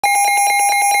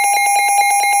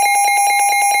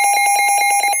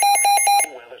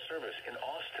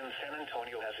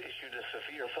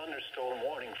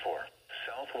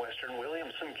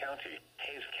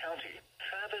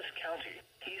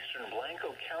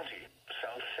County,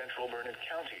 south central Burnett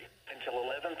County, until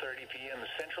 11:30 p.m.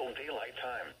 Central Daylight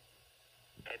Time.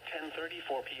 At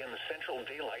 10:34 p.m. Central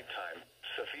Daylight Time,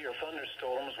 severe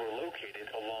thunderstorms were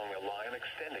located along a line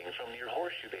extending from near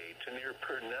Horseshoe Bay to near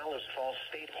Pedernales Falls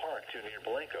State Park to near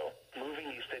Blanco,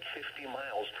 moving east at 50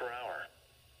 miles per hour.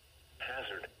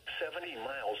 Hazard, 70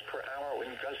 miles per hour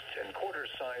wind gusts and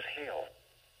quarter-size hail.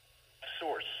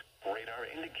 Source, radar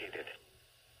indicated.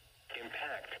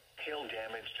 Impact, hail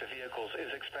damage to vehicles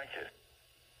is expected.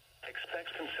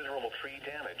 Expect considerable tree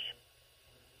damage.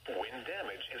 Wind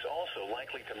damage is also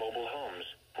likely to mobile homes,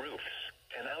 roofs,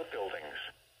 and outbuildings.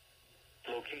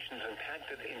 Locations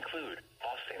impacted include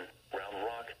Austin, Round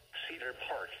Rock, Cedar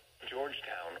Park,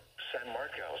 Georgetown, San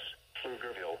Marcos,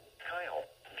 Pflugerville, Kyle,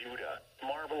 Buda,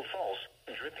 Marble Falls,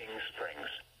 Dripping Springs,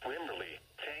 Wimberley,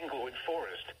 Tanglewood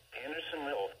Forest,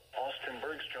 Andersonville, Austin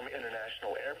Bergstrom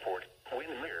International Airport,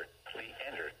 Windermere,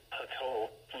 Leander, Hutto,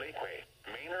 Lakeway,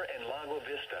 Manor, and Lago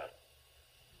Vista.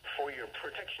 For your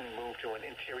protection, move to an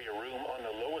interior room on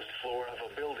the lowest floor.